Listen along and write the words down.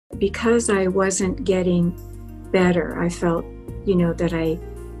because I wasn't getting better, I felt,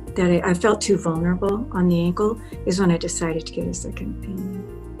 that I felt too vulnerable on the ankle, is when I decided to get a second opinion.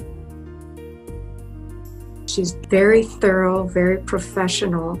 She's very thorough, very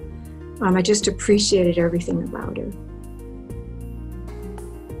professional. I just appreciated everything about her.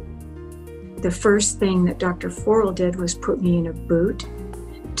 The first thing that Dr. Foral did was put me in a boot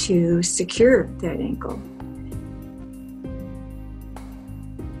to secure that ankle.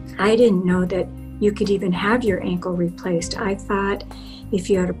 I didn't know that you could even have your ankle replaced. I thought if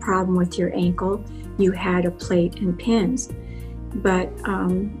you had a problem with your ankle, you had a plate and pins. But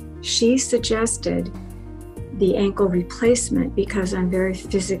she suggested the ankle replacement because I'm very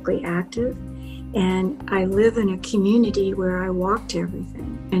physically active and I live in a community where I walk to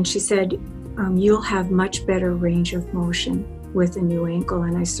everything. And she said, you'll have much better range of motion with a new ankle,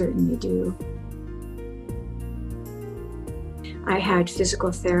 and I certainly do. I had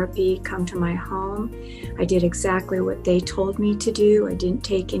physical therapy come to my home. I did exactly what they told me to do. I didn't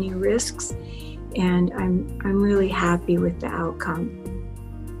take any risks, and I'm really happy with the outcome.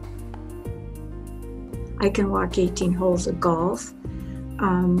 I can walk 18 holes of golf.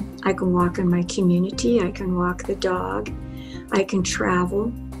 I can walk in my community. I can walk the dog. I can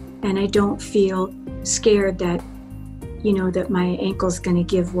travel, and I don't feel scared that, that my ankle's going to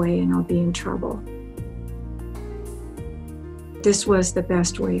give way and I'll be in trouble. This was the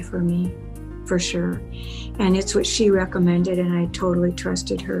best way for me, for sure. And it's what she recommended, and I totally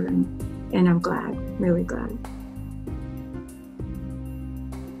trusted her, and I'm glad, really glad.